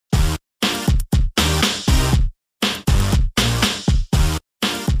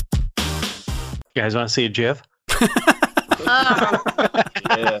You guys want to see a GIF?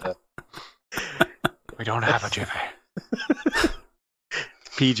 Yeah. We don't have a GIF.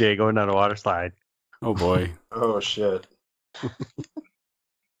 PJ going down a water slide. Oh boy. Oh shit. If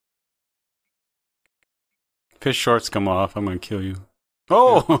his shorts come off, I'm gonna kill you.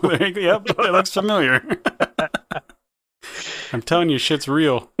 Oh, there you go. Yep, that looks familiar. I'm telling you, shit's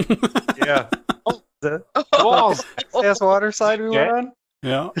real. Yeah. Oh, the walls. That's water slide we went on?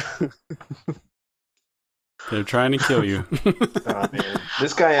 Yeah. They're trying to kill you. Oh, man.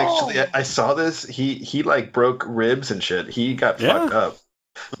 This guy actually, I saw this. He like broke ribs and shit. He got fucked up.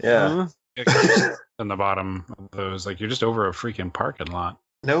 Yeah. On the bottom of those, like you're just over a freaking parking lot.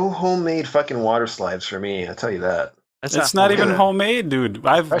 No homemade fucking water slides for me. I tell you that. It's not even homemade, dude.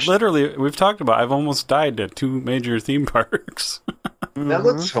 We've talked about, I've almost died at 2 major theme parks. That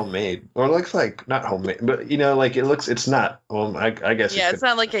looks homemade, or it looks like not homemade, but like it's not. Well, I guess. Yeah, it's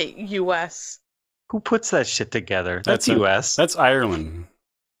not like a U.S. Who puts that shit together? That's That's U.S. That's Ireland.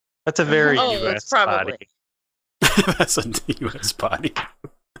 That's a very Oh, U.S. that's probably. body. That's a U.S. body.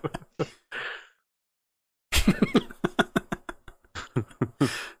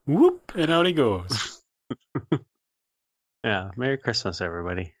 Whoop, and out he goes. Yeah. Merry Christmas,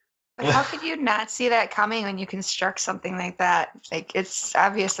 everybody. But how could you not see that coming when you construct something like that? Like, it's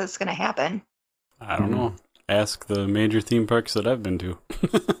obvious that's going to happen. I don't know. Ask the major theme parks that I've been to.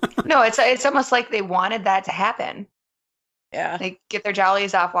 No, it's almost like they wanted that to happen. Yeah. They get their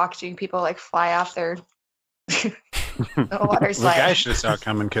jollies off watching people like fly off their water Look, I slide. should have saw it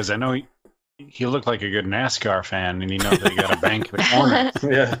coming because I know he looked like a good NASCAR fan, and he knows they got a bank in the corner.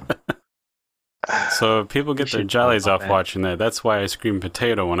 Yeah. So if people get You their should jollies know off that. watching that. That's why I screamed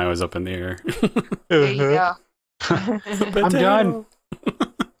potato when I was up in the air. There you go. I'm done.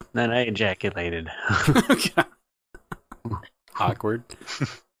 Then I ejaculated. Awkward.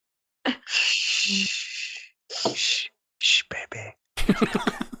 Shh, baby.